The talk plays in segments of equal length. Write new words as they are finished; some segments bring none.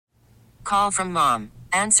Call from mom.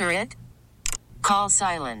 Answer it. Call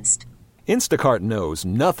silenced. Instacart knows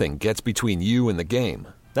nothing gets between you and the game.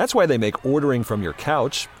 That's why they make ordering from your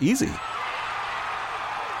couch easy.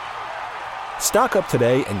 Stock up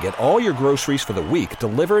today and get all your groceries for the week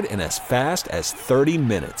delivered in as fast as 30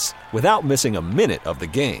 minutes without missing a minute of the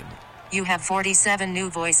game. You have 47 new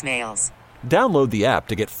voicemails. Download the app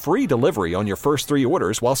to get free delivery on your first 3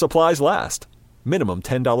 orders while supplies last. Minimum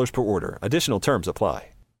 $10 per order. Additional terms apply.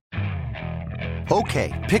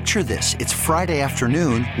 Okay, picture this. It's Friday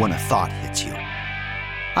afternoon when a thought hits you.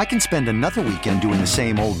 I can spend another weekend doing the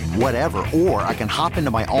same old whatever, or I can hop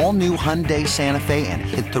into my all-new Hyundai Santa Fe and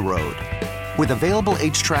hit the road. With available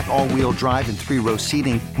H-Track all-wheel drive and 3-row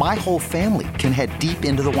seating, my whole family can head deep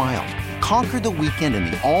into the wild. Conquer the weekend in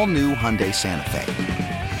the all-new Hyundai Santa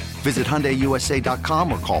Fe. Visit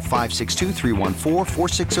HyundaiUSA.com or call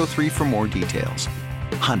 562-314-4603 for more details.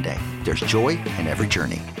 Hyundai, there's joy in every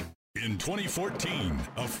journey. In 2014,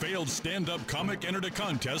 a failed stand-up comic entered a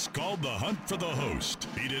contest called The Hunt for the Host.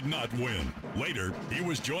 He did not win. Later, he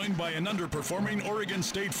was joined by an underperforming Oregon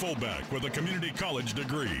State fullback with a community college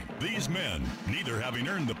degree. These men, neither having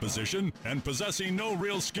earned the position and possessing no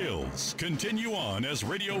real skills, continue on as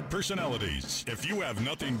radio personalities. If you have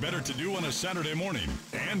nothing better to do on a Saturday morning,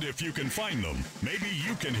 and if you can find them, maybe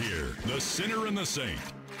you can hear The Sinner and the Saint.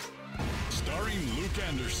 Starring Luke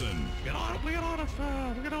Anderson. We got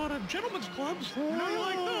a lot of gentlemen's clubs. How do you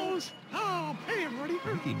like those? Oh, hey, everybody.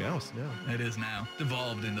 Mickey Mouse now. It is now.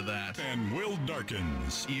 Devolved into that. And Will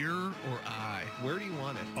Darkins. Ear or eye? Where do you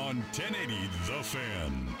want it? On 1080 The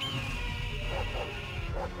Fan.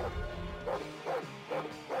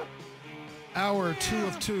 Hour 2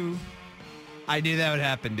 of 2. I knew that would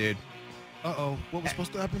happen, dude. Uh-oh. What was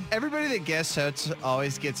supposed to happen? Everybody that guest hosts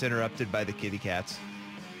always gets interrupted by the kitty cats.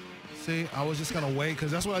 See, I was just going to wait because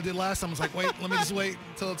that's what I did last time. I was like, wait, let me just wait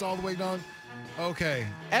until it's all the way done. Okay.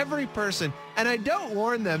 Every person. And I don't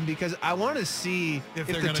warn them because I want to see if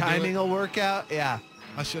the timing will work out. Yeah.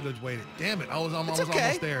 I should have waited. Damn it. I was almost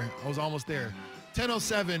there. I was almost there.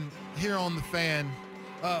 10:07 here on The Fan.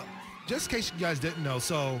 Just in case you guys didn't know,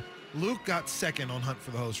 so Luke got second on Hunt for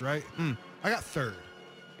the Host, right? I got third.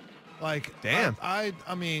 Like, damn. I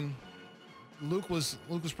mean, Luke was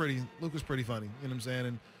pretty funny. You know what I'm saying?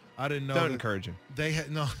 And I didn't know. Don't encourage him. They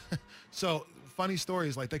had no. So funny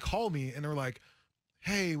stories. Like they called me and they were like,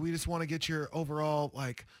 "Hey, we just want to get your overall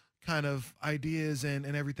like kind of ideas and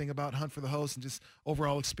everything about Hunt for the Host and just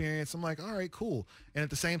overall experience." I'm like, "All right, cool." And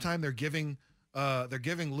at the same time, they're giving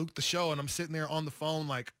Luke the show, and I'm sitting there on the phone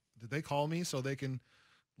like, "Did they call me so they can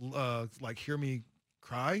like hear me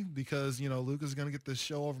cry because Luke is gonna get this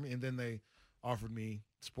show over me?" And then they offered me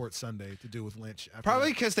Sports Sunday to do with Lynch.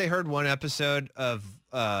 Probably because they heard one episode of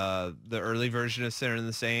the early version of Sinner and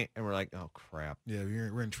the Saint, and we're like, oh, crap. Yeah,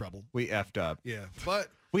 we're in trouble. We effed up. Yeah, but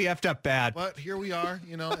we effed up bad. But here we are,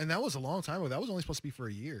 and that was a long time ago. That was only supposed to be for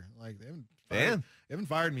a year. Like, they haven't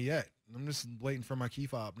fired me yet. I'm just waiting for my key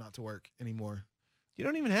fob not to work anymore. You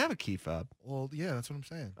don't even have a key fob. Well, yeah, that's what I'm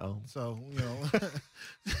saying. Oh. So,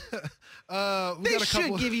 they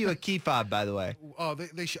should give you a key fob, by the way. Oh,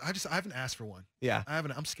 they should. I haven't asked for one. Yeah.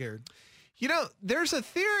 I'm scared. There's a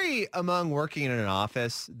theory among working in an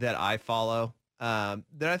office that I follow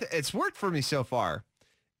that it's worked for me so far.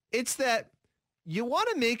 It's that you want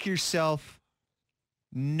to make yourself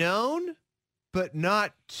known, but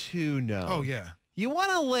not too known. Oh, yeah. You want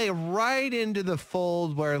to lay right into the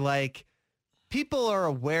fold where, like, people are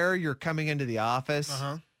aware you're coming into the office,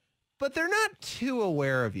 but they're not too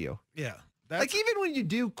aware of you. Yeah. Like, even when you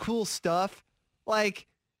do cool stuff, like,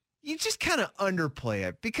 you just kind of underplay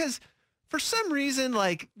it because for some reason,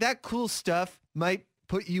 like, that cool stuff might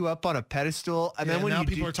put you up on a pedestal. And then when now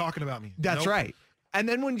people are talking about me. That's right. And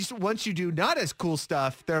then once you do not as cool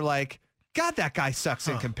stuff, they're like, God, that guy sucks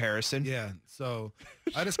in comparison. Yeah. So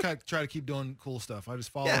I just kind of try to keep doing cool stuff. I just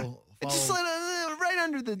follow. Just right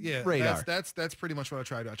under the radar. That's pretty much what I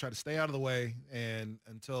try to do. I try to stay out of the way and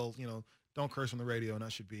until, don't curse on the radio, and I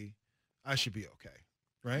should be okay.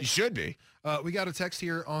 Right? You should be. We got a text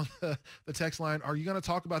here on the text line. Are you going to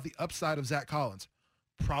talk about the upside of Zach Collins?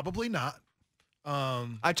 Probably not.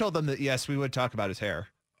 I told them that, yes, we would talk about his hair.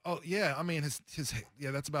 Oh, yeah. I mean, his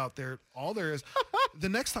that's about all there is. The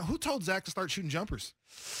next time, who told Zach to start shooting jumpers?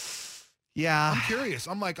 Yeah. I'm curious.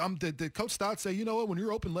 I'm like, did Coach Stott say, you know what, when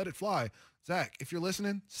you're open, let it fly? Zach, if you're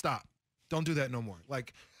listening, stop. Don't do that no more.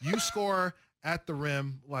 Like, you score at the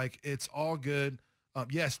rim. Like, it's all good.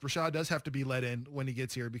 Yes, Rashad does have to be let in when he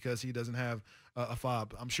gets here because he doesn't have a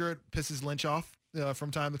fob. I'm sure it pisses Lynch off from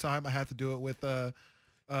time to time. I had to do it with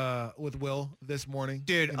Will this morning.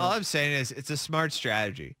 Dude, all I'm saying is it's a smart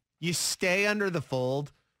strategy. You stay under the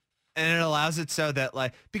fold And it allows it so that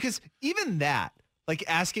like, because even that, like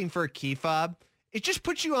asking for a key fob, it just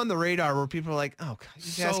puts you on the radar where people are like, oh, God,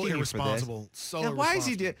 he's So asking irresponsible. So now, why is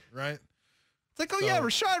he doing? Right? It's like, oh yeah,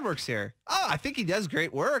 Rashad works here. Oh, I think he does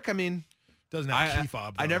great work. I mean, doesn't have a key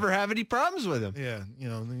fob. I never have any problems with him. Yeah,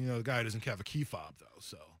 the guy doesn't have a key fob though,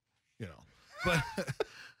 so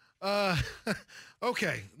But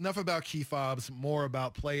okay, enough about key fobs. More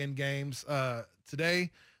about play-in games.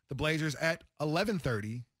 Today, the Blazers at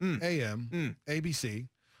 11:30 a.m. ABC.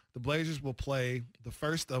 The Blazers will play the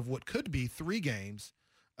first of what could be 3 games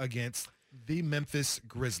against the Memphis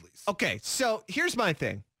Grizzlies. Okay, so here's my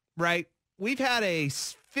thing, right? We've had a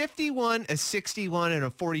 51, a 61, and a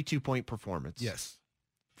 42-point performance. Yes.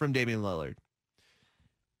 From Damian Lillard.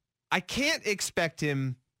 I can't expect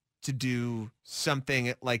him to do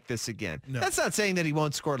something like this again. No. That's not saying that he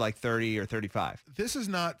won't score like 30 or 35. This is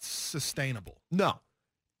not sustainable. No.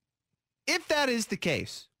 If that is the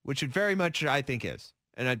case, which it very much I think is,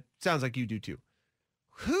 and it sounds like you do too,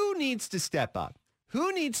 who needs to step up?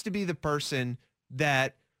 Who needs to be the person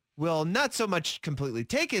that will not so much completely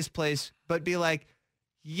take his place, but be like,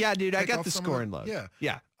 yeah, dude, I got the scoring load. Yeah.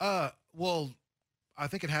 Yeah. Well, I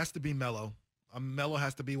think it has to be Melo. Melo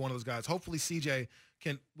has to be one of those guys. Hopefully CJ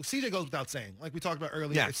goes without saying. Like we talked about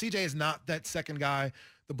earlier, Yeah. if CJ is not that second guy,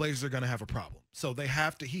 the Blazers are going to have a problem. So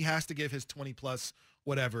he has to give his 20 plus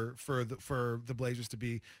whatever for the Blazers to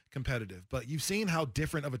be competitive. But you've seen how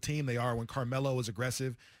different of a team they are when Carmelo is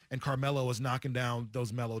aggressive and Carmelo is knocking down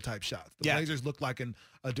those Melo type shots. The Blazers look like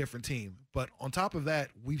a different team. But on top of that,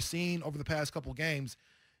 we've seen over the past couple games,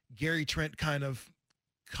 Gary Trent kind of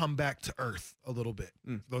come back to earth a little bit.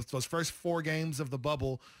 Those first 4 games of the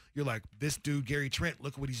bubble, you're like, this dude, Gary Trent,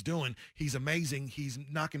 look what he's doing. He's amazing. He's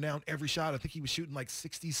knocking down every shot. I think he was shooting like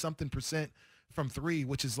 60-something% from 3,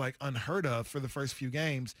 which is like unheard of for the first few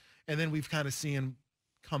games. And then we've kind of seen him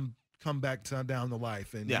come back down the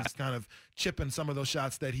life, and he's kind of chipping some of those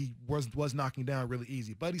shots that he was knocking down really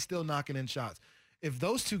easy, but he's still knocking in shots. If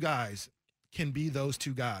those 2 guys can be those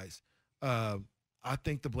 2 guys, I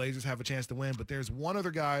think the Blazers have a chance to win. But there's one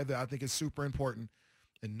other guy that I think is super important,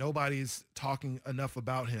 and nobody's talking enough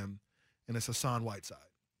about him, and it's Hassan Whiteside.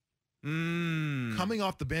 Coming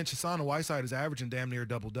off the bench, Hassan Whiteside is averaging damn near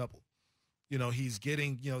double-double. He's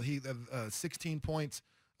getting, 16 points,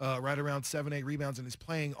 right around 7-8 rebounds, and he's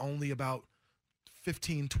playing only about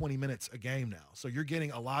 15-20 minutes a game now. So you're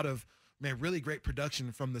getting a lot of, really great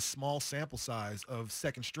production from the small sample size of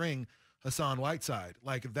second string Hassan Whiteside.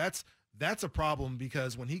 Like that's a problem,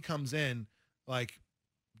 because when he comes in, like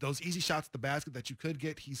those easy shots at the basket that you could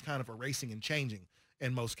get, he's kind of erasing and changing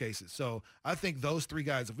in most cases. So I think those 3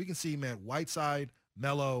 guys, if we can see, Whiteside,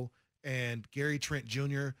 Melo, and Gary Trent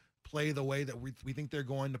Jr. play the way that we think they're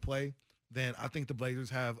going to play, then I think the Blazers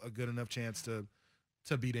have a good enough chance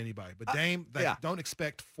to beat anybody. But Dame, don't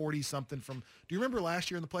expect 40-something from – do you remember last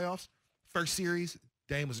year in the playoffs? First series,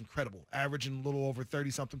 Dame was incredible, averaging a little over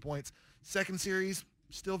 30-something points. Second series,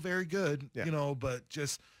 still very good, but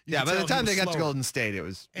just – by the time they got to Golden State, it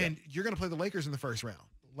was – And you're going to play the Lakers in the first round.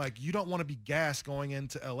 Like, you don't want to be gassed going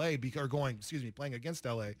into LA playing against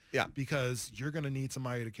LA. Yeah. Because you're going to need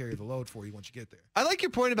somebody to carry the load for you once you get there. I like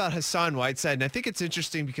your point about Hassan Whiteside, and I think it's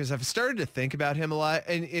interesting because I've started to think about him a lot,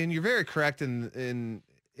 and you're very correct in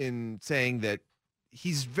saying that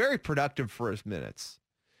he's very productive for his minutes.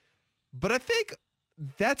 But I think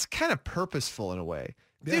that's kind of purposeful in a way.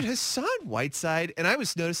 Yeah. Dude, Hassan Whiteside, and I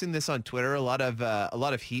was noticing this on Twitter, a lot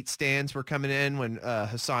of Heat stands were coming in when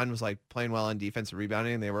Hassan was like playing well on defense and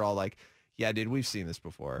rebounding, and they were all like, yeah, dude, we've seen this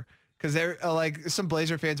before. Because they're like, some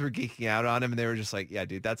Blazer fans were geeking out on him, and they were just like, yeah,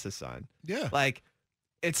 dude, that's Hassan. Yeah. Like,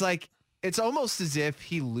 it's almost as if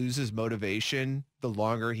he loses motivation the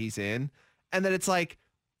longer he's in, and that it's like,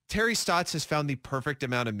 Terry Stotts has found the perfect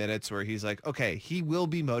amount of minutes where he's like, okay, he will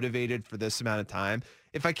be motivated for this amount of time.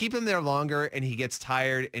 If I keep him there longer and he gets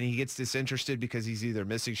tired and he gets disinterested because he's either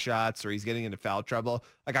missing shots or he's getting into foul trouble,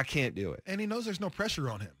 like, I can't do it. And he knows there's no pressure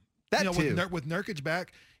on him. That too. With Nurkic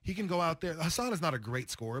back, he can go out there. Hassan is not a great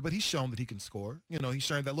scorer, but he's shown that he can score. He's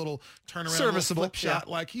shown that little turnaround, serviceable flip shot.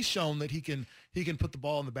 Like, he's shown that he can put the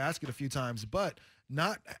ball in the basket a few times, but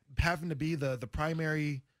not having to be the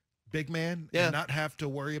primary big man and not have to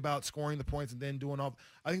worry about scoring the points and then doing all.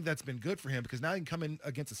 I think that's been good for him, because now he can come in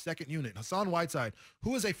against a second unit. Hassan Whiteside,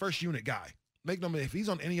 who is a first unit guy. Make no mistake, if he's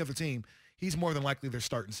on any other team, he's more than likely their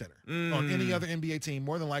starting center. On any other NBA team,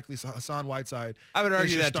 more than likely Hassan Whiteside I would argue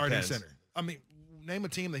is your that starting depends. center. I mean, name a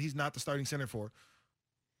team that he's not the starting center for.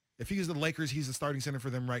 If he is the Lakers, he's the starting center for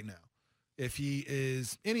them right now. If he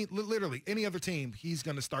is literally any other team, he's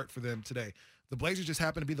going to start for them today. The Blazers just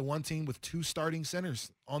happen to be the one team with 2 starting centers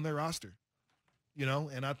on their roster.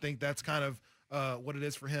 and I think that's kind of what it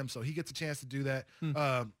is for him. So he gets a chance to do that.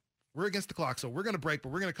 We're against the clock, so we're going to break,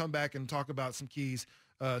 but we're going to come back and talk about some keys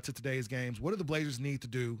to today's games. What do the Blazers need to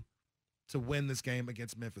do to win this game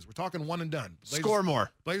against Memphis? We're talking one and done. Score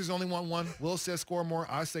more. Blazers only want one. Will says score more.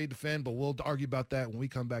 I say defend, but we'll argue about that when we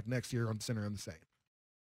come back next year on the Center and the Saint.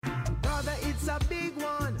 Brother, it's a big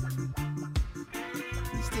one.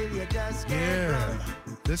 Still you just Yeah,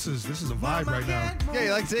 this is a vibe right now. Yeah,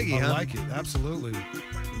 you like Ziggy, I huh? like it. Absolutely.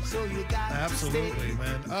 So you got Absolutely,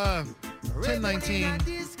 man. 1019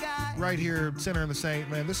 right here, Center and the Saint,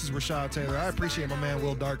 man. This is Rashad Taylor. I appreciate my man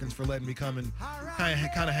Will Darkins for letting me come and kind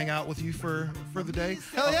of hang out with you for the day.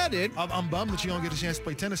 Hell yeah, dude. I'm bummed that you don't get a chance to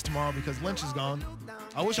play tennis tomorrow because Lynch is gone.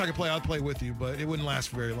 I wish I could play. I'd play with you, but it wouldn't last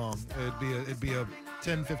for very long. It'd be a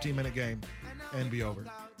 10, 15-minute game and be over.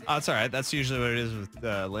 Oh, it's all right. That's usually what it is with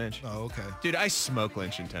Lynch. Oh, okay. Dude, I smoke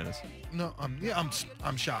Lynch in tennis. No,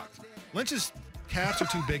 I'm shocked. Lynch's calves are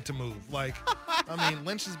too big to move. Like, I mean,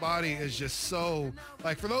 Lynch's body is just so,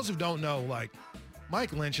 like, for those who don't know, like,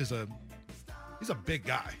 Mike Lynch is he's a big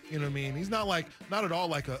guy. You know what I mean? He's not at all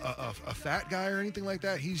like a fat guy or anything like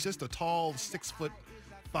that. He's just a tall 6'5",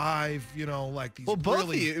 like these. Well, both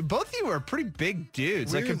really, of you are pretty big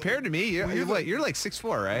dudes. Like compared to me, you're like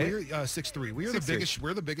 6'4", right? We're 6'3". We're 6'3".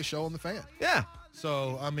 We're the biggest show on the fan. Yeah.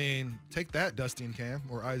 So I mean, take that, Dusty and Cam,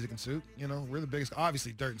 or Isaac and Suit. We're the biggest.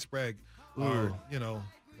 Obviously, Dirt and Sprague are.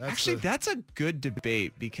 That's a good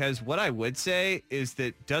debate because what I would say is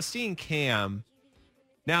that Dusty and Cam.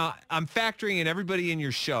 Now I'm factoring in everybody in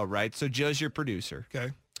your show, right? So Joe's your producer.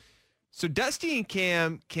 Okay. So Dusty and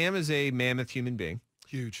Cam is a mammoth human being.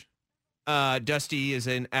 Huge. Dusty is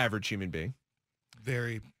an average human being.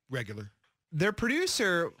 Very regular. Their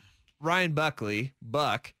producer, Ryan Buckley,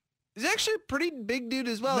 Buck, is actually a pretty big dude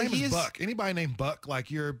as well. His name is Buck. Anybody named Buck, like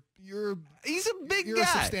he's a big you're guy. A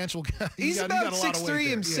substantial guy. He's about 6'3"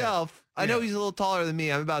 himself. Yeah. I know he's a little taller than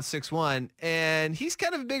me. I'm about 6'1", and he's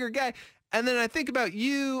kind of a bigger guy. And then I think about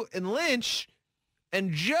you and Lynch,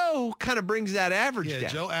 and Joe kind of brings that average down. Yeah,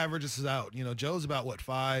 Joe averages out. Joe's about,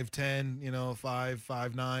 5'10",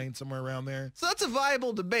 5'9", somewhere around there. So that's a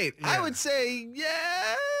viable debate. Yeah. I would say,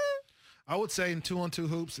 yeah. I would say in 2-on-2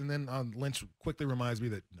 hoops, and then Lynch quickly reminds me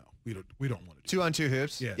that, no, we don't want to do 2-on-2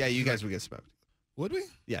 hoops? Yeah. Yeah, you guys would get smoked. Would we?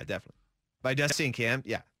 Yeah, definitely. By Dusty and Cam,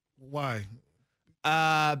 yeah. Why?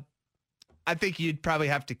 I think you'd probably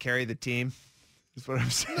have to carry the team, is what I'm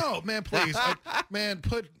saying. No, man, please. Man,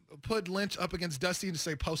 put Lynch up against Dusty and just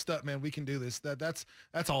say, post up, man, we can do this. That's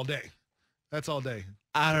all day. That's all day.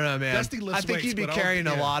 I don't know, man. Dusty lifts I think weights, you'd be but carrying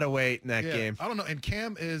a lot of weight in that game. I don't know. And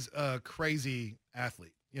Cam is a crazy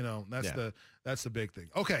athlete. That's the big thing.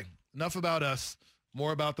 Okay, enough about us.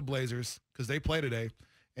 More about the Blazers because they play today,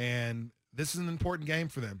 and this is an important game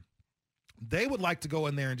for them. They would like to go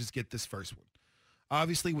in there and just get this first one.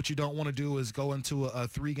 Obviously, what you don't want to do is go into a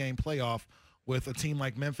 3-game playoff with a team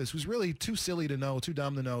like Memphis, who's really too silly to know, too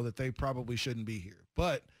dumb to know that they probably shouldn't be here.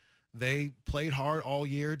 But they played hard all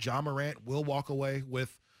year. Ja Morant will walk away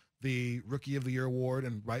with the Rookie of the Year award,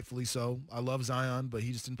 and rightfully so. I love Zion, but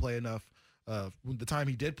he just didn't play enough. The time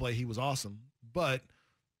he did play, he was awesome. But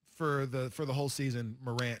for the whole season,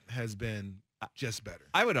 Morant has been just better.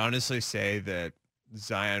 I would honestly say that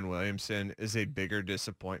Zion Williamson is a bigger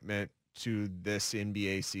disappointment to this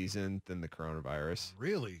NBA season than the coronavirus.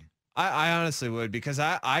 Really? I honestly would, because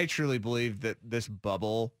I truly believe that this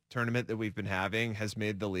bubble tournament that we've been having has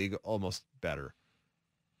made the league almost better.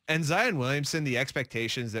 And Zion Williamson, the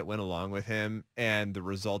expectations that went along with him and the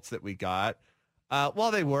results that we got,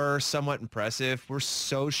 while they were somewhat impressive, were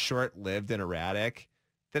so short-lived and erratic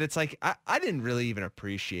that it's like I didn't really even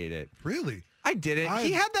appreciate it. Really? I didn't.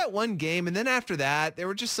 He had that one game, and then after that, there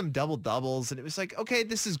were just some double-doubles, and it was like, okay,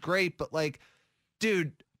 this is great, but like,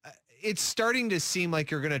 dude, it's starting to seem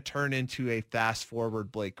like you're going to turn into a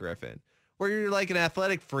fast-forward Blake Griffin, where you're like an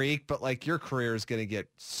athletic freak, but like your career is going to get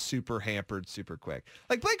super hampered super quick.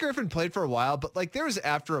 Like Blake Griffin played for a while, but like there was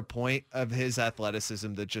after a point of his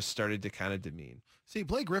athleticism that just started to kind of demean. See,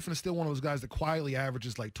 Blake Griffin is still one of those guys that quietly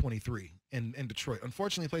averages like 23 in Detroit.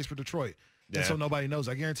 Unfortunately, he plays for Detroit. Yeah. And so nobody knows.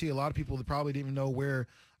 I guarantee a lot of people that probably didn't even know where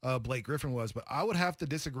Blake Griffin was. But I would have to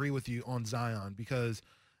disagree with you on Zion because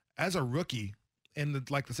as a rookie, and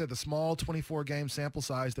like I said, the small 24-game sample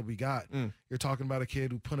size that we got, you're talking about a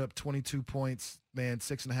kid who put up 22 points, man,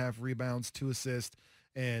 6.5 rebounds, 2 assists,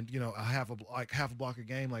 and a half a block a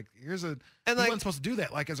game. Like he wasn't supposed to do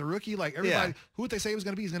that. Like as a rookie, like everybody, who would they say he was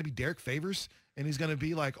going to be? He's going to be Derek Favors, and he's going to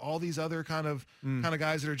be like all these other kind of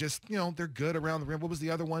guys that are just they're good around the rim. What was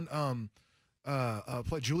the other one?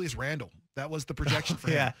 Julius Randle. That was the projection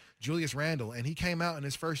for him. Julius Randle, and he came out in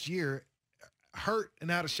his first year hurt and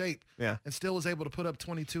out of shape, Yeah. and still was able to put up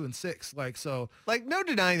 22 and 6. Like, so Like, no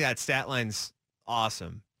denying that stat line's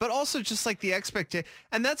awesome, but also just like the expectation.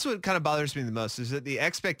 And that's what kind of bothers me the most is that the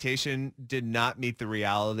expectation did not meet the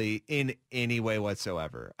reality in any way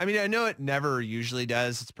whatsoever. I mean, I know it never usually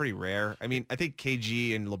does. It's pretty rare. I mean, I think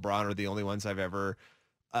KG and LeBron are the only ones I've ever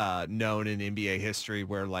known in NBA history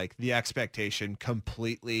where like the expectation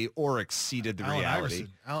completely or exceeded the reality.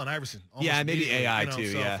 Allen Iverson. Yeah, almost maybe immediately, AI too,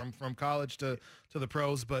 so yeah. From college to the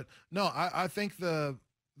pros. But no, I think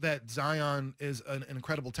that Zion is an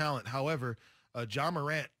incredible talent. However, Ja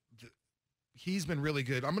Morant, he's been really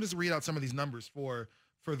good. I'm going to just read out some of these numbers for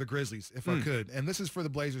the Grizzlies, if I could. And this is for the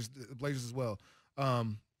Blazers as well.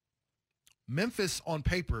 Memphis on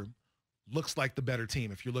paper looks like the better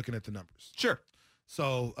team if you're looking at the numbers. Sure.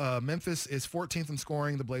 So Memphis is 14th in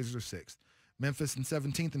scoring. The Blazers are 6th. Memphis in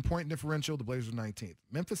 17th in point differential. The Blazers are 19th.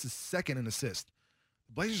 Memphis is 2nd in assists.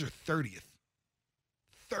 The Blazers are 30th.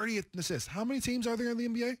 30th in assists. How many teams are there in the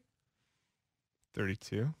NBA?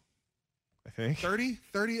 32, I think.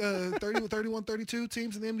 31, 32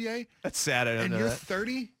 teams in the NBA. That's sad. I don't And know you're that.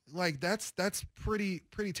 30? Like, that's pretty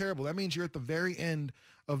terrible. That means you're at the very end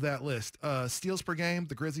of that list. Steals per game,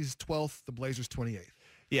 the Grizzlies 12th. The Blazers 28th.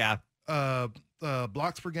 Yeah.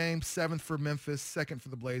 Blocks per game, 7th for Memphis, 2nd for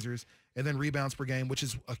the Blazers, and then rebounds per game, which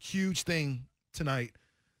is a huge thing tonight.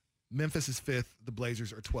 Memphis is 5th, the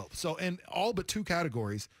Blazers are 12th. So in all but 2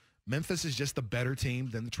 categories, Memphis is just the better team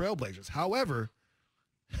than the Trailblazers. However,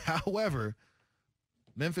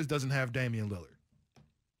 Memphis doesn't have Damian Lillard.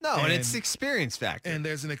 No, and it's the experience factor. And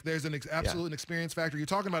there's an absolute experience factor. You're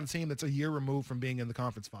talking about a team that's a year removed from being in the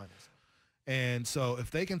conference finals. And so if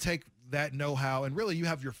they can take that know-how, and really you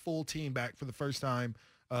have your full team back for the first time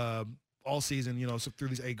all season, so through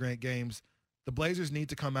these 8 games, the Blazers need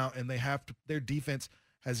to come out and their defense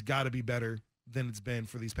has got to be better than it's been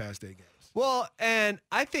for these past 8 games. Well, and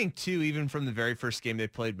I think too, even from the very first game they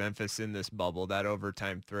played Memphis in this bubble, that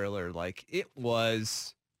overtime thriller, like it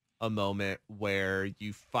was a moment where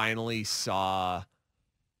you finally saw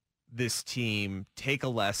this team take a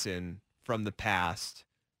lesson from the past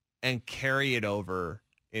and carry it over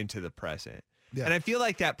into the present. Yeah. And I feel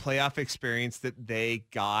like that playoff experience that they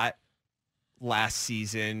got last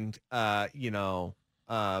season, beating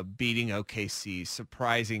OKC,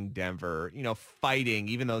 surprising Denver, fighting,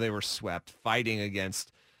 even though they were swept, fighting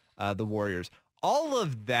against the Warriors. All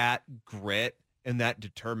of that grit and that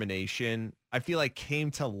determination, I feel like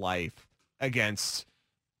came to life against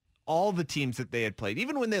all the teams that they had played.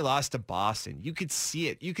 Even when they lost to Boston, you could see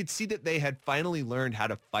it. You could see that they had finally learned how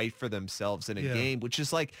to fight for themselves in a game, which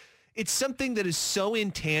is like, it's something that is so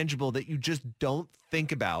intangible that you just don't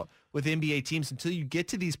think about with NBA teams until you get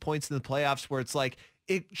to these points in the playoffs where it's like,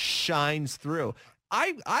 it shines through.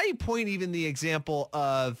 I point even the example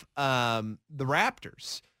of the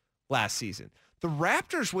Raptors last season. The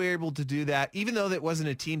Raptors were able to do that, even though that wasn't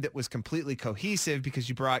a team that was completely cohesive because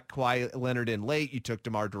you brought Kawhi Leonard in late. You took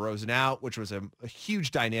DeMar DeRozan out, which was a huge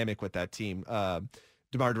dynamic with that team,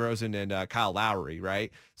 DeMar DeRozan and Kyle Lowry,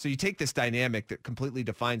 right? So you take this dynamic that completely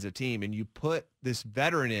defines a team and you put this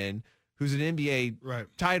veteran in who's an NBA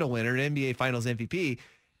title winner, an NBA Finals MVP,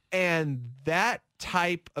 and that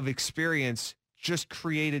type of experience just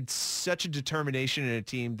created such a determination in a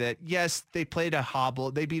team that, yes, they beat a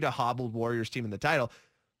hobbled Warriors team in the title,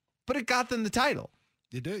 but it got them the title.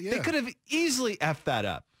 They did, yeah. They could have easily effed that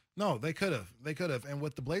up. No, they could have. And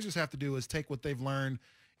what the Blazers have to do is take what they've learned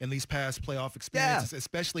in these past playoff experiences,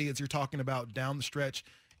 especially as you're talking about down the stretch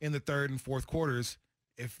in the third and fourth quarters.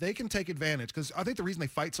 If they can take advantage, because I think the reason they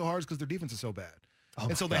fight so hard is because their defense is so bad.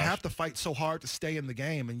 And so they have to fight so hard to stay in the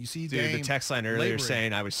game. And you see the text line earlier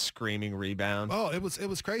saying I was screaming rebound. Oh, it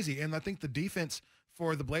was crazy. And I think the defense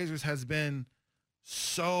for the Blazers has been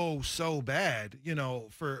so bad,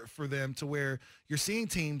 for them to where you're seeing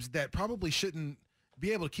teams that probably shouldn't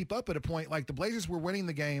be able to keep up at a point. Like the Blazers were winning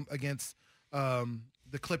the game against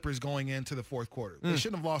the Clippers going into the fourth quarter. They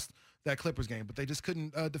shouldn't have lost that Clippers game, but they just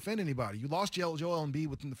couldn't defend anybody. You lost Joel Embiid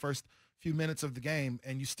within the first few minutes of the game,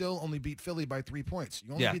 and you still only beat Philly by 3 points.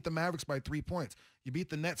 You only beat the Mavericks by 3 points. You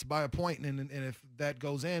beat the Nets by a point, and if that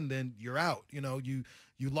goes in, then you're out. You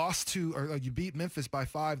lost to, or you beat Memphis by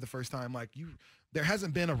 5 the first time. There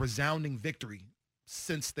hasn't been a resounding victory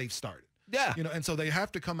since they've started. Yeah. And so they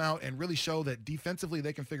have to come out and really show that defensively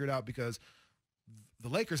they can figure it out, because the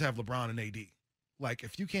Lakers have LeBron and AD. Like,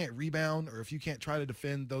 if you can't rebound or if you can't try to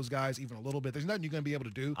defend those guys even a little bit, there's nothing you're going to be able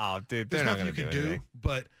to do. Oh, dude, there's they're not nothing going you to can do.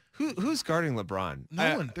 But who's guarding LeBron?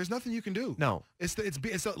 No one. There's nothing you can do. No. But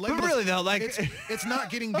really though, it's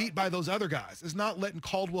not getting beat by those other guys. It's not letting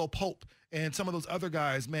Caldwell Pope and some of those other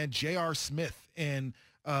guys, man, J.R. Smith and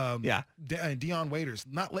Deion Waiters,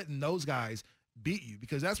 not letting those guys beat you,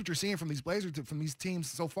 because that's what you're seeing from these Blazers, from these teams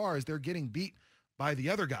so far, is they're getting beat by the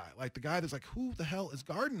other guy, like the guy that's like, who the hell is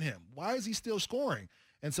guarding him? Why is he still scoring?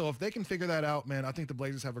 And so if they can figure that out, man, I think the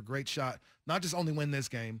Blazers have a great shot, not just only win this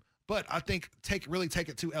game, but I think really take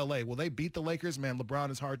it to L.A. Will they beat the Lakers? Man,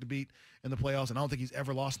 LeBron is hard to beat in the playoffs, and I don't think he's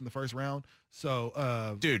ever lost in the first round.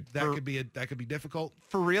 So, dude, that could be difficult.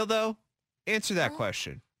 For real though, answer that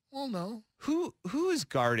question. Well, no. Who is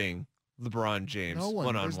guarding LeBron James? No one.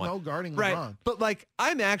 One-on-one? There's no guarding right. LeBron. But like,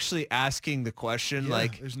 I'm actually asking the question,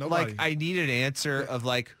 there's nobody. like I need an answer of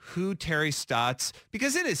like who Terry Stotts,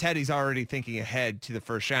 because in his head he's already thinking ahead to the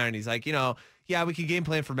first round. And he's like, yeah, we can game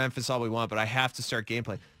plan for Memphis all we want, but I have to start game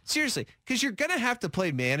plan. Seriously, because you're going to have to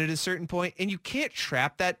play man at a certain point, and you can't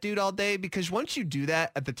trap that dude all day, because once you do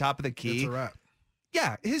that at the top of the key, it's a wrap.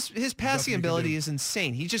 Yeah, his passing ability is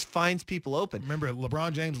insane. He just finds people open. Remember,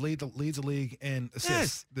 LeBron James leads the league in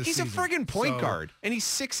assists this he's season. A friggin' point guard, and he's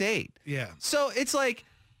 6'8". Yeah. So it's like,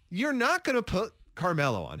 you're not going to put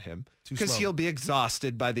Carmelo on him because he'll be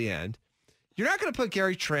exhausted by the end. You're not going to put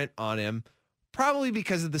Gary Trent on him, probably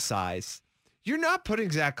because of the size. You're not putting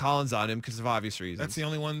Zach Collins on him because of obvious reasons. That's the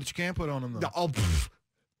only one that you can't put on him, though.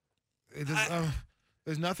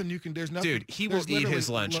 There's nothing you can. There's nothing. Dude, he will eat his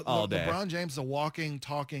lunch all day. LeBron James is a walking,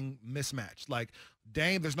 talking mismatch. Like,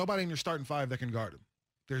 Dame, there's nobody in your starting five that can guard him.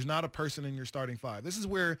 There's not a person in your starting five. This is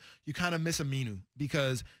where you kind of miss Aminu,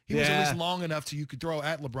 because he was at least long enough to you could throw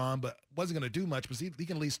at LeBron, but wasn't going to do much. But he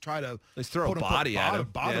can at least try to throw a body at him,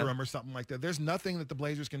 bother him or something like that. There's nothing that the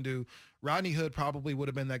Blazers can do. Rodney Hood probably would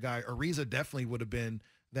have been that guy. Ariza definitely would have been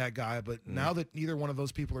that guy. But now that neither one of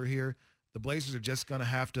those people are here, the Blazers are just going to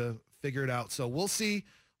have to figure it out. So we'll see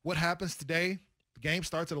what happens today. The game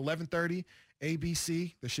starts at 11:30,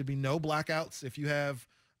 ABC. There should be no blackouts if you have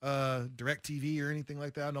DirecTV or anything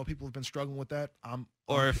like that. I know people have been struggling with that. On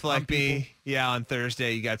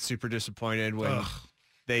Thursday you got super disappointed when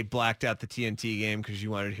they blacked out the TNT game because you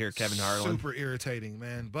wanted to hear Kevin Harlan. Super irritating,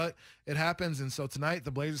 man. But it happens, and so tonight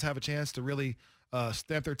the Blazers have a chance to really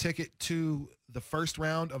stamp their ticket to the first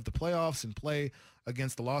round of the playoffs and play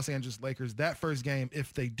against the Los Angeles Lakers. That first game,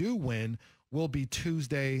 if they do win, will be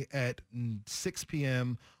Tuesday at 6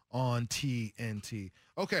 p.m. on TNT.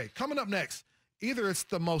 Okay, coming up next, either it's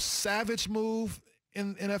the most savage move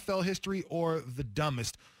in NFL history or the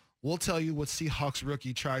dumbest. We'll tell you what Seahawks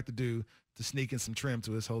rookie tried to do to sneak in some trim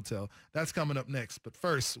to his hotel. That's coming up next. But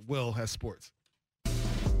first, Will has sports.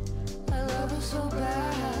 I love her so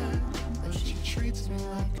bad, but she treats me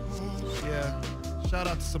like this. Yeah. Shout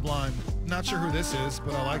out to Sublime. Not sure who this is,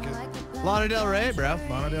 but I like it. Lana Del Rey, bro.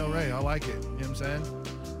 Lana Del Rey. I like it. You know what I'm saying?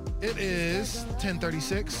 It is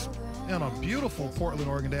 10:36 on a beautiful Portland,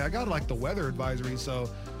 Oregon day. I got like the weather advisory, so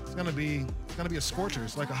it's gonna be a scorcher.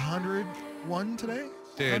 It's like 101 today.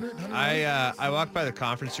 Dude, I walked by the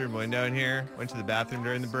conference room window in here, went to the bathroom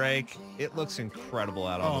during the break. It looks incredible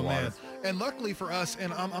out on the water. Man. And luckily for us,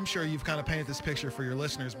 and I'm sure you've kind of painted this picture for your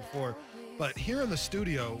listeners before, but here in the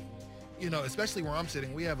studio, especially where I'm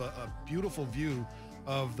sitting, we have a beautiful view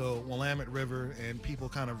of the Willamette River and people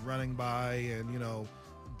kind of running by and,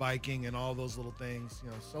 biking and all those little things.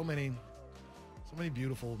 So many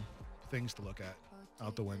beautiful things to look at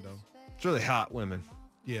out the window. It's really hot, women.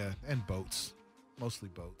 Yeah, and boats. Mostly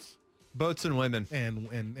boats. Boats and women. And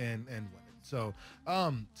women. So,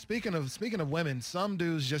 speaking of women, some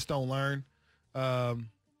dudes just don't learn. And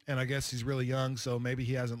I guess he's really young, so maybe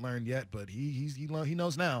he hasn't learned yet, but he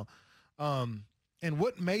knows now. And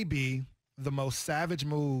what may be the most savage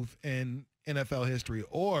move in NFL history,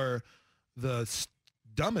 or the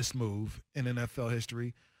dumbest move in NFL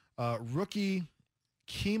history, rookie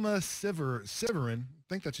Kima Severin, I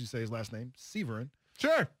think that's how you say his last name, Severin.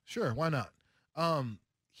 Sure, why not?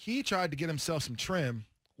 He tried to get himself some trim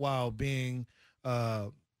while being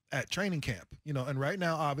at training camp, and right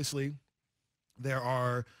now, obviously, there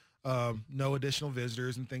are no additional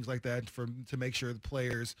visitors and things like that to make sure the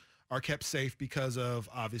players are kept safe because of,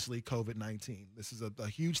 obviously, COVID-19. This is a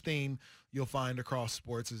huge theme you'll find across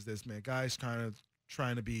sports, is this, man, guys kind of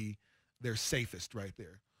trying to be their safest right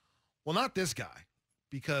there. Well, not this guy,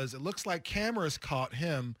 because it looks like cameras caught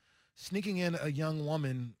him sneaking in a young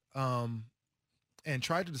woman and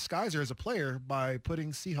tried to disguise her as a player by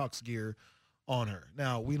putting Seahawks gear on her.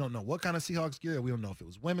 Now, we don't know what kind of Seahawks gear. We don't know if it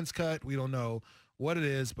was women's cut. We don't know what it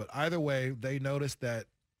is, but either way, they noticed that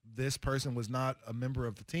this person was not a member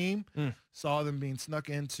of the team, saw them being snuck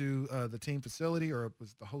into the team facility, or it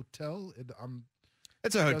was the hotel.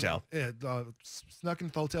 It's a hotel. Snuck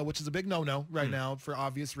into the hotel, which is a big no-no right now for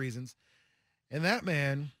obvious reasons. And that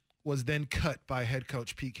man was then cut by head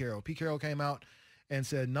coach Pete Carroll. Pete Carroll came out and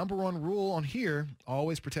said, number one rule on here,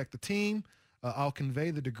 always protect the team. I'll convey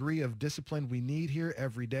the degree of discipline we need here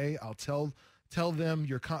every day. I'll tell them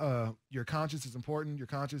your conscience is important. Your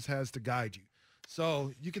conscience has to guide you.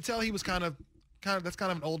 So you can tell he was kind of that's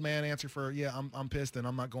kind of an old man answer for, yeah, I'm pissed and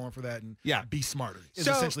I'm not going for that, and be smarter is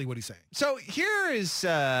essentially what he's saying. So here is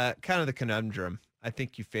kind of the conundrum I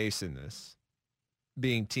think you face in this,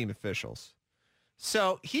 being team officials.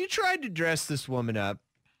 So he tried to dress this woman up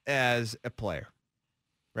as a player,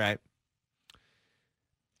 right?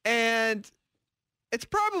 And it's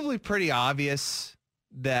probably pretty obvious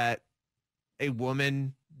that a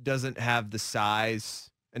woman doesn't have the size,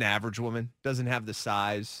 an average woman doesn't have the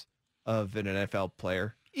size of an NFL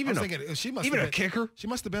player. Even a kicker. She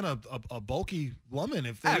must have been a bulky woman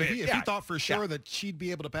if he thought for sure that she'd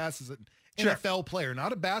be able to pass as an NFL player,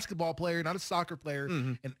 not a basketball player, not a soccer player,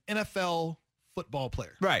 an NFL football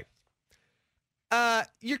player. Right.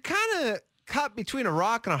 You're kind of caught between a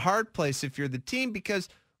rock and a hard place if you're the team, because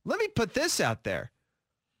let me put this out there.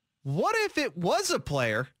 What if it was a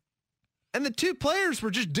player and the two players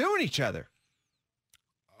were just doing each other?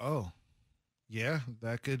 Oh, yeah,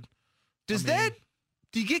 that could.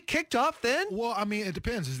 Do you get kicked off then? Well, I mean, it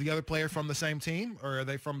depends. Is the other player from the same team, or are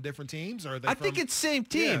they from different teams? Or I think it's same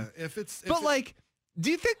team. Yeah, do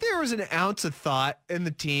you think there was an ounce of thought in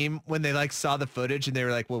the team when they saw the footage and they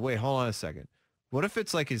were like, well, wait, hold on a second. What if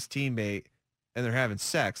it's his teammate and they're having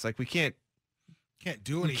sex? We can't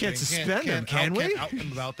do anything. We can't suspend them, can we? Can't out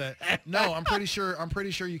them about that. No, I'm pretty sure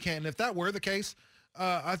you can. And if that were the case,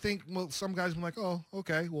 I think some guys would be like, oh,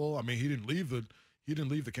 okay, well, I mean, he didn't leave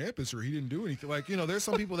the campus, or he didn't do anything. There's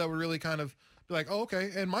some people that would really kind of be like, oh,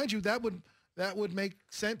 okay. And mind you, that would make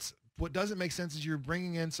sense. What doesn't make sense is you're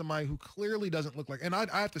bringing in somebody who clearly doesn't look like, and I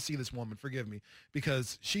have to see this woman, forgive me,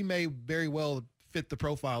 because she may very well fit the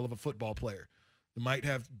profile of a football player. They might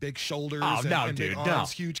have big shoulders and big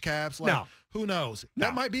arms, huge calves. Who knows?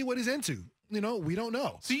 That might be what he's into. We don't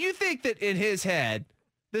know. So you think that in his head,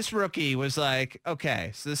 this rookie was like,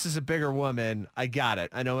 okay, so this is a bigger woman. I got it.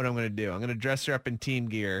 I know what I'm going to do. I'm going to dress her up in team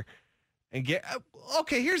gear and get,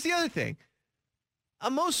 okay, here's the other thing.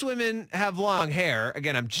 Most women have long hair.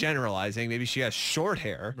 Again, I'm generalizing. Maybe she has short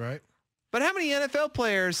hair. Right. But how many NFL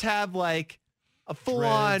players have a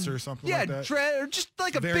full-on dreads or something like that? Dread, or just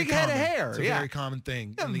a big head of hair? It's a very common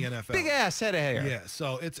thing in the NFL. Big ass head of hair. Yeah,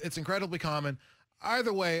 so it's incredibly common.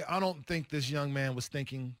 Either way, I don't think this young man was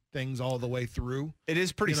thinking things all the way through. It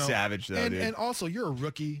is pretty savage, though, dude. And also, you're a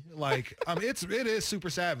rookie. It is super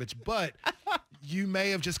savage. But you may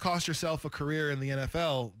have just cost yourself a career in the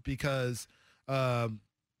NFL because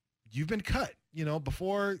you've been cut.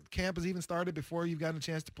 Before camp has even started, before you've gotten a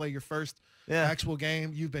chance to play your first actual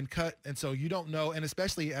game, you've been cut. And so you don't know. And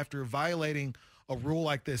especially after violating a rule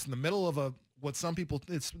like this in the middle of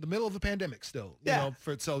it's the middle of a pandemic still,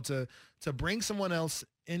 to bring someone else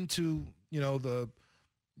into,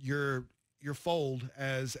 your fold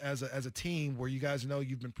as a team where you guys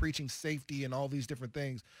you've been preaching safety and all these different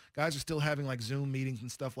things. Guys are still having Zoom meetings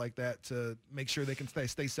and stuff like that to make sure they can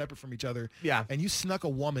stay separate from each other. Yeah. And you snuck a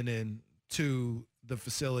woman in to the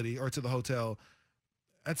facility or to the hotel.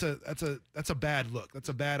 That's a bad look. That's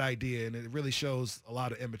a bad idea, and it really shows a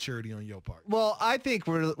lot of immaturity on your part. Well, I think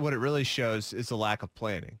what it really shows is a lack of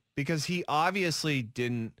planning, because he obviously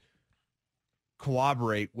didn't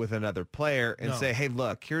cooperate with another player and say, hey,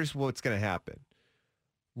 look, here's what's going to happen.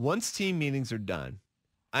 Once team meetings are done,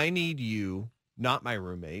 I need you, not my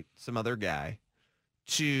roommate, some other guy,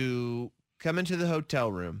 to come into the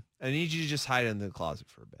hotel room. I need you to just hide in the closet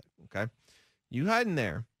for a bit, okay? You hide in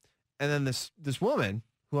there, and then this woman,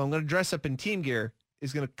 who I'm going to dress up in team gear,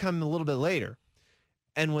 is going to come a little bit later.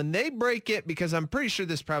 And when they break it, because I'm pretty sure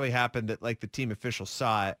this probably happened that the team officials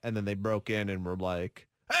saw it and then they broke in and were like,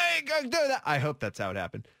 hey, guys, do that. I hope that's how it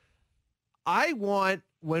happened. I want,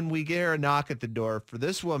 when we get a knock at the door, for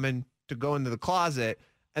this woman to go into the closet,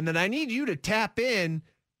 and then I need you to tap in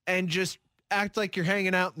and just act like you're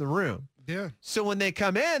hanging out in the room. Yeah. So when they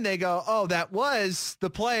come in, they go, oh, that was the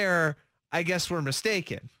player. I guess we're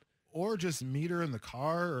mistaken. Or just meet her in the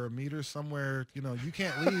car, or meet her somewhere, you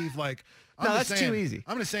can't leave. No, that's too easy.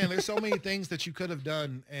 I'm just saying there's so many things that you could have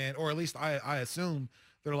done, or at least I assume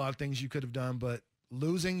there are a lot of things you could have done, but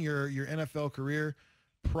losing your NFL career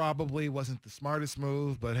probably wasn't the smartest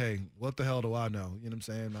move. But hey, what the hell do I know? You know what I'm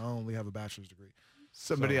saying? I only have a bachelor's degree.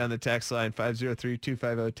 Somebody on the text line,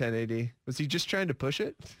 503-250-1080. Was he just trying to push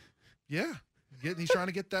it? Yeah. He's trying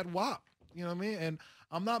to get that WAP. You know what I mean? And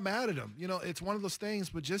I'm not mad at him. It's one of those things,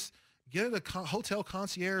 but just get a hotel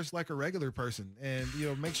concierge like a regular person, and,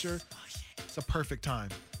 make sure it's a perfect time.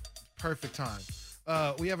 Perfect time.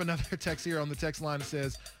 We have another text here on the text line that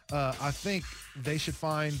says, I think they should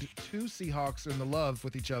find two Seahawks in the love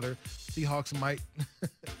with each other. Seahawks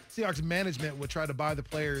management would try to buy the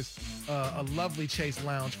players a lovely Chase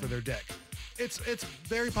lounge for their deck. It's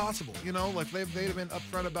very possible, like they'd have been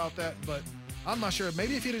upfront about that, but I'm not sure.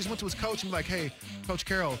 Maybe if he just went to his coach and be like, hey, Coach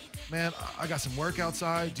Carroll, man, I got some work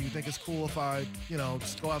outside. Do you think it's cool if I,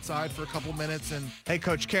 just go outside for a couple minutes and... Hey,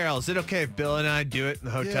 Coach Carroll, is it okay if Bill and I do it in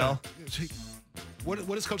the hotel? Yeah. What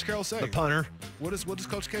does Coach Carroll say? The punter. What does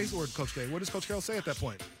Coach Case or Coach K? What does Coach Carroll say at that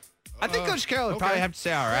point? I think Coach Carroll would probably have to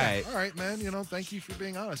say, all right. All right, man. Thank you for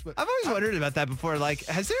being honest. But I've always wondered about that before. Like,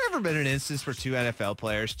 has there ever been an instance where two NFL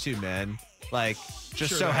players, two men, like,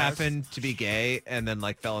 just so happened to be gay and then,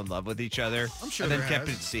 like, fell in love with each other? I'm sure and then there kept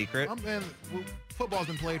has. it secret? Football's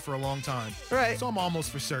been played for a long time. Right. So I'm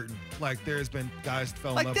almost for certain. Like, there's been guys that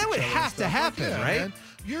fell in love that with would each other and have to stuff. happen, Yeah, right? Man.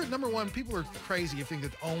 You're, number one, people are crazy if you think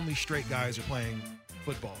that only straight guys are playing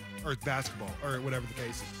football or basketball or whatever the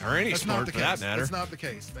case is. Or any That's sport not the for case. that matter. That's not the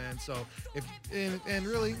case, man. So and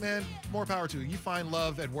really, man, more power to you. You find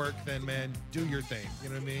love at work, then, man, do your thing. You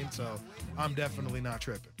know what I mean? So I'm definitely not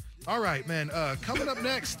tripping. All right, man. Coming up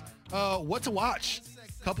next, what to watch?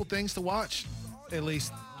 Couple things to watch, at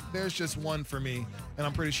least. There's just one for me, and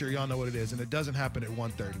I'm pretty sure y'all know what it is, and it doesn't happen at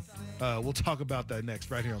 1:30. We'll talk about that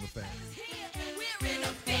next right here on The Fan.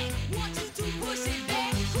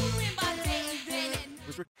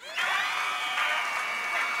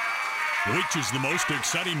 Which is the most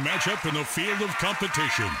exciting matchup in the field of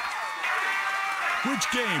competition? Which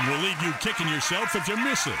game will leave you kicking yourself if you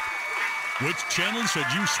miss it? Which channel should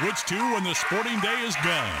you switch to when the sporting day is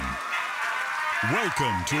gone?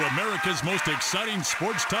 Welcome to America's most exciting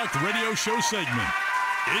sports talk radio show segment.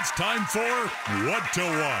 It's time for What to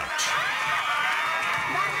Watch.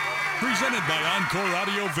 Presented by Encore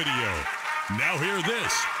Audio Video. Now hear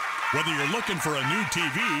this. Whether you're looking for a new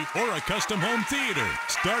TV or a custom home theater,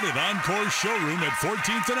 start at Encore's showroom at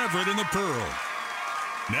 14th and Everett in the Pearl.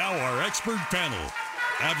 Now our expert panel.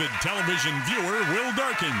 Avid television viewer Will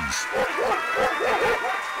Darkins.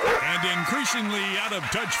 And increasingly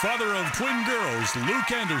out-of-touch father of twin girls,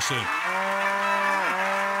 Luke Anderson.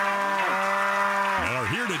 Are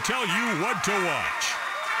here to tell you what to watch.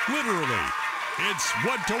 Literally, it's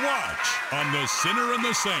What to Watch on The Sinner and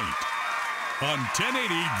the Saint. On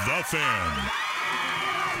 1080 The Fan.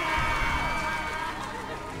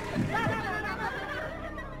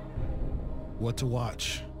 What to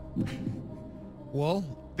watch? Well,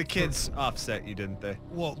 The kids offset you, didn't they?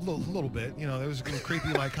 well, a little bit. There was a little creepy,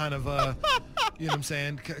 like kind of, you know what I'm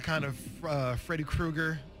saying, kind of Freddy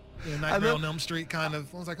Krueger, Nightmare on Elm Street kind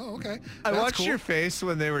of. I was like, oh, okay. I That's watched cool. your face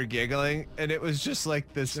when they were giggling, and it was just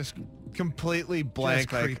like this Just- completely blank,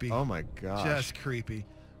 just like, creepy. oh my gosh. Just creepy.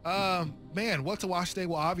 Man, what to watch today?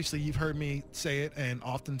 Well, obviously you've heard me say it and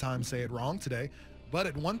oftentimes say it wrong today, but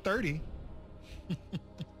at 1:30,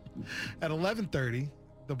 at 11:30,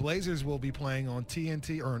 the Blazers will be playing on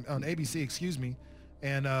TNT or on ABC, excuse me,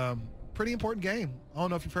 and pretty important game. I don't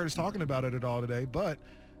know if you've heard us talking about it at all today, but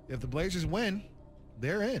if the Blazers win,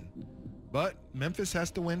 they're in. But Memphis has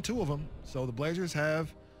to win 2 of them, so the Blazers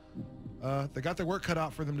have. They got their work cut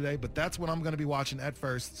out for them today, but that's what I'm going to be watching at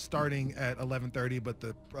first, starting at 11:30. But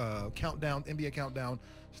the NBA countdown,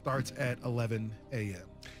 starts at 11 a.m.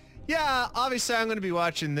 Yeah, obviously I'm going to be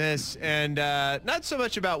watching this, and not so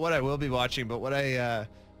much about what I will be watching, but what I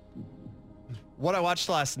watched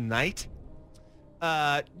last night.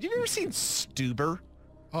 Have you ever seen Stuber?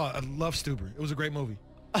 Oh, I love Stuber. It was a great movie.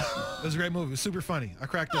 It was a great movie. It was super funny. I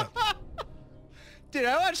cracked up. Dude,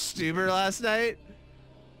 I watched Stuber last night.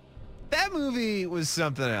 That movie was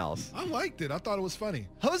something else. I liked it. I thought it was funny.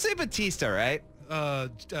 Jose Batista, right?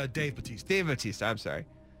 Dave Bautista. Dave Batista, I'm sorry.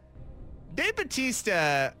 Dave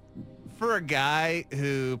Batista, for a guy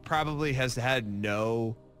who probably has had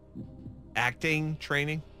no acting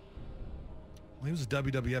training. He was a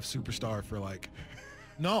WWF superstar for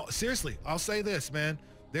no, seriously, I'll say this, man.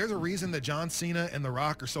 There's a reason that John Cena and The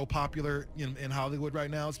Rock are so popular in Hollywood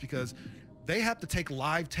right now. It's because they have to take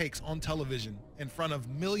live takes on television in front of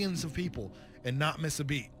millions of people and not miss a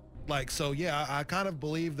beat. So yeah, I kind of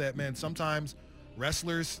believe that, man, sometimes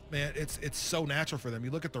wrestlers, man, it's so natural for them.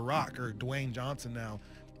 You look at The Rock or Dwayne Johnson now,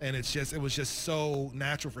 and it was just so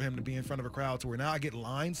natural for him to be in front of a crowd to where now I get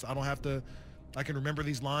lines. I can remember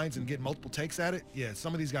these lines and get multiple takes at it. Yeah,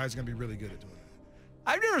 some of these guys are going to be really good at doing it.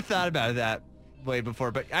 I've never thought about it that way before,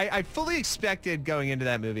 but I fully expected going into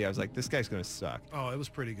that movie, I was like, this guy's going to suck. Oh, it was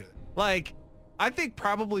pretty good. I think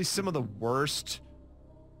probably some of the worst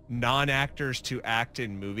non-actors to act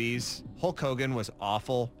in movies. Hulk Hogan was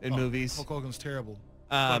awful in movies. Hulk Hogan's terrible.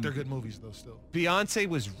 But they're good movies though. Still, Beyonce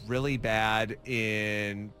was really bad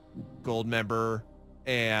in Goldmember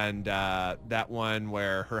and that one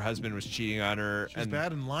where her husband was cheating on her. She was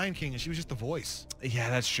bad in Lion King, and she was just the voice. Yeah,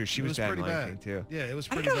 that's true. She was bad in Lion King too. Yeah, it was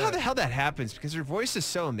I pretty don't know how bad. the hell that happens because her voice is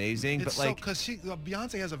so amazing, It's but like, because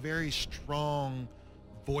Beyonce has a very strong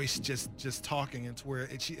voice, just talking. It's where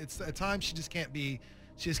it's at times she just can't be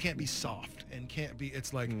soft and can't be.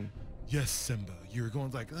 It's like, yes, Simba. You're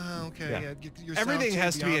going like, oh, okay. Yeah. You're everything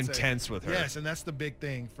has to be Beyonce. intense with her. Yes, and that's the big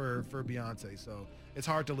thing for Beyonce. So it's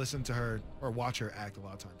hard to listen to her or watch her act a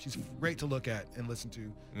lot of times. She's great to look at and listen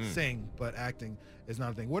to sing, but acting is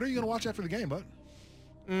not a thing. What are you going to watch after the game, bud?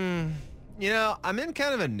 You know, I'm in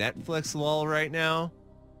kind of a Netflix lull right now,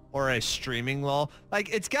 or a streaming lull.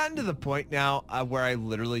 Like, it's gotten to the point now where I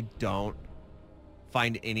literally don't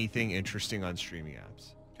find anything interesting on streaming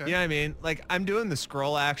apps. Okay. You know what I mean? Like, I'm doing the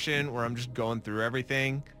scroll action where I'm just going through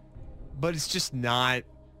everything, but it's just not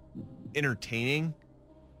entertaining.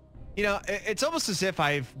 You know, it's almost as if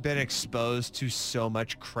I've been exposed to so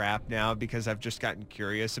much crap now because I've just gotten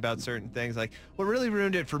curious about certain things. Like, what really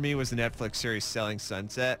ruined it for me was the Netflix series Selling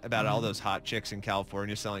Sunset, about all those hot chicks in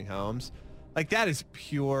California selling homes. Like, that is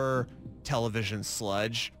pure television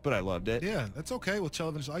sludge, but I loved it. Yeah, that's okay with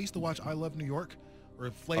television. I used to watch I Love New York or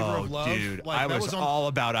Flavor Oh, of Love. dude, Like, I that was on, all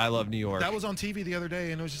about I Love New York. That was on TV the other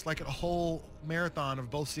day, and it was just like a whole marathon of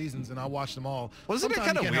both seasons, and I watched them all. Wasn't it Sometimes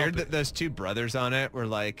kind of you can't weird help that those two brothers on it were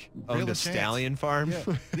like owned Real a Chance. stallion farm?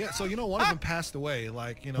 Yeah, yeah. So one of them passed away.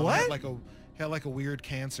 Like What? had like a weird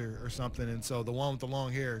cancer or something, and so the one with the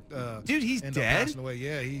long hair, Dude, he's ended up dead? passing away.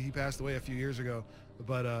 Yeah, he passed away a few years ago.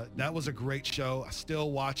 But that was a great show. I still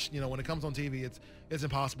watch. When it comes on TV, it's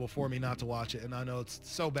impossible for me not to watch it, and I know it's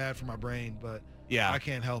so bad for my brain, but Yeah. I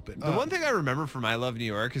can't help it. The one thing I remember from I Love New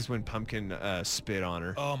York is when Pumpkin spit on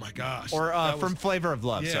her. Oh my gosh. Or That from was- Flavor of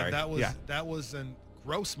Love, Yeah, sorry. that was a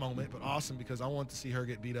gross moment, but awesome because I want to see her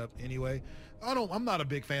get beat up anyway. I'm not a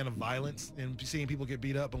big fan of violence and seeing people get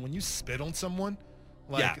beat up, but when you spit on someone,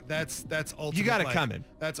 like Yeah. that's ultimate. You got it like, coming.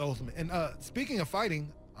 That's ultimate. And speaking of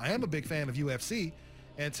fighting, I am a big fan of UFC,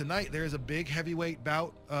 and tonight there's a big heavyweight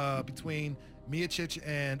bout between Miocic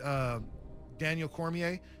and Daniel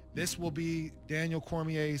Cormier. This will be Daniel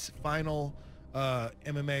Cormier's final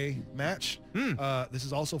MMA match. This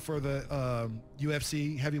is also for the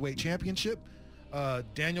UFC heavyweight championship.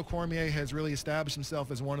 Daniel Cormier has really established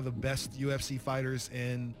himself as one of the best UFC fighters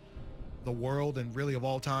in the world and really of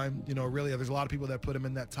all time. Really, there's a lot of people that put him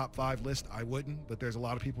in that top 5 list. I wouldn't, but there's a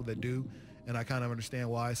lot of people that do, and I kind of understand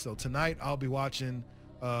why. So tonight I'll be watching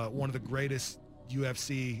one of the greatest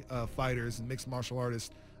UFC fighters and mixed martial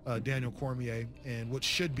artist, Daniel Cormier, and what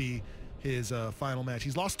should be his final match.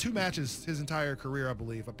 He's lost 2 matches his entire career, I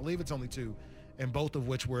believe. I believe it's only 2, and both of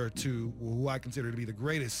which were to who I consider to be the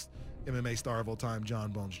greatest MMA star of all time,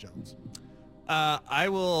 John Bones Jones. I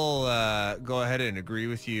will go ahead and agree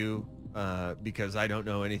with you because I don't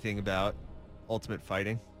know anything about Ultimate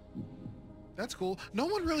Fighting. That's cool. No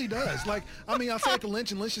one really does. Like, I say it to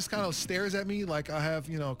Lynch, and Lynch just kind of stares at me like I have,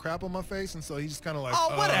 crap on my face, and so he's just kind of like,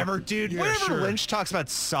 Oh, whatever, dude. yeah, Whenever sure. Lynch talks about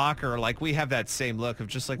soccer, like, we have that same look of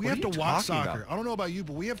just like, We what have are to you watch talking soccer. about? I don't know about you,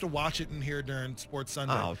 but we have to watch it in here during Sports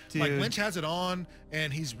Sunday. Oh, Like, dude. Lynch has it on,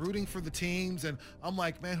 and he's rooting for the teams, and I'm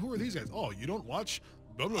like, man, who are these guys? Oh, you don't watch?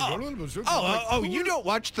 Oh, you don't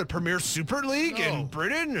watch the Premier Super League in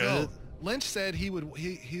Britain? No. Lynch said he won't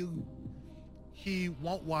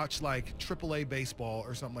watch like AAA baseball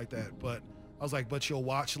or something like that. But I was like, but you'll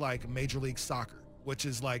watch like Major League Soccer, which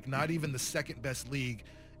is like not even the second best league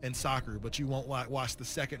in soccer, but you won't watch the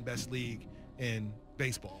second best league in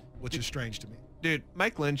baseball, which is strange to me. Dude,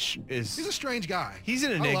 Mike Lynch is... He's a strange guy. He's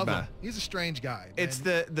an I love enigma. him. He's a strange guy. Man. It's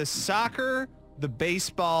the soccer, the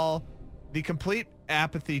baseball, the complete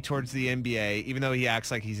apathy towards the NBA, even though he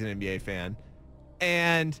acts like he's an NBA fan,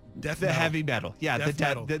 and Death the metal. heavy metal. Yeah, Death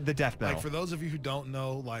metal. the death metal. Like, for those of you who don't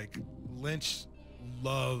know, like, Lynch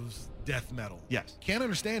loves death metal. Yes. Can't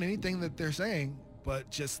understand anything that they're saying, but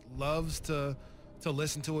just loves to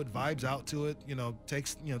listen to it, vibes out to it,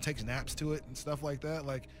 takes naps to it and stuff like that.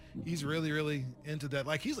 Like, he's really, really into that.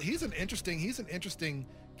 Like, he's an interesting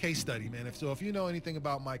case study, man. If you know anything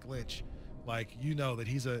about Mike Lynch, like, that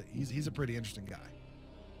he's a pretty interesting guy.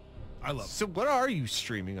 I love him. So what are you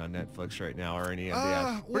streaming on Netflix right now or any of the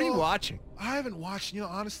apps? What are you well, watching? I haven't watched,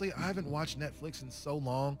 honestly, I haven't watched Netflix in so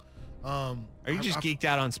long. Are you just geeked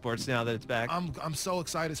out on sports now that it's back? I'm so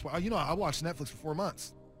excited. I watched Netflix for 4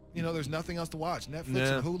 months. There's nothing else to watch. Netflix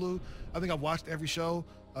Yeah. and Hulu. I think I've watched every show.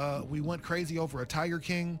 We went crazy over a Tiger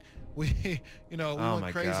King. We went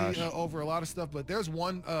my crazy gosh. over a lot of stuff. But there's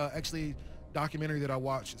one actually documentary that I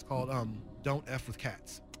watched. It's called Don't F with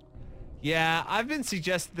Cats. Yeah, I've been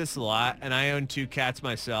suggested this a lot, and I own 2 cats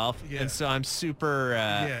myself, Yeah. and so I'm super.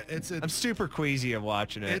 I'm super queasy of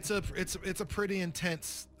watching it. It's a pretty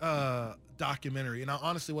intense documentary, and I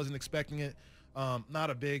honestly wasn't expecting it. Not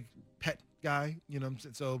a big pet guy, you know.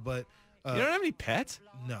 So, but you don't have any pets?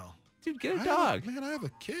 no, Dude, get a dog. I have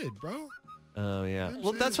a kid, bro. Oh yeah. I'm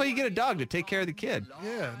Well, that's why saying. you get a dog, to take care of the kid.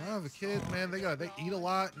 Yeah, and I have a kid, man. They eat a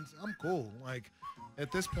lot, and I'm cool. Like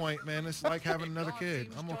at this point, man, it's like having another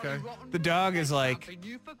kid. I'm okay. The dog is like,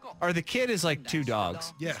 or the kid is like 2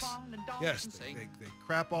 dogs. Yes. They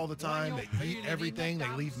crap all the time. They eat everything. They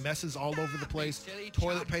leave messes all over the place.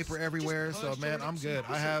 Toilet paper everywhere. So man, I'm good.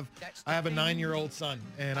 I have a 9-year-old son,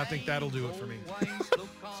 and I think that'll do it for me.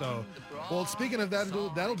 So, well, speaking of that,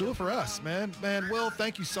 that'll do it for us, man. Man, Will,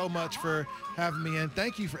 thank you so much for having me in.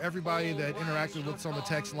 Thank you for everybody that interacted with us on the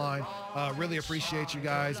text line. Really appreciate you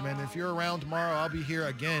guys, man. If you're around tomorrow, I'll be here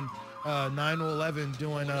again, 9 to 11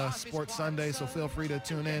 doing Sports Sunday. So feel free to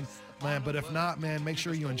tune in, man. But if not, man, make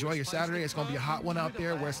sure you enjoy your Saturday. It's going to be a hot one out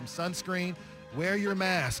there. Wear some sunscreen. Wear your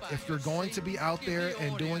mask. If you're going to be out there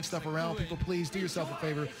and doing stuff around people, please do yourself a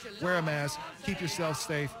favor. Wear a mask. Keep yourself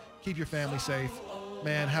safe. Keep your family safe.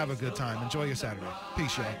 Man, have a good time. Enjoy your Saturday.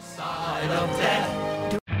 Peace, y'all.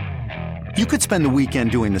 You could spend the weekend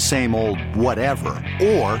doing the same old whatever,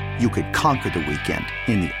 or you could conquer the weekend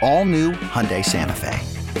in the all-new Hyundai Santa Fe.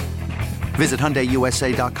 Visit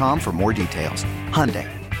HyundaiUSA.com for more details. Hyundai,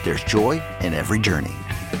 there's joy in every journey.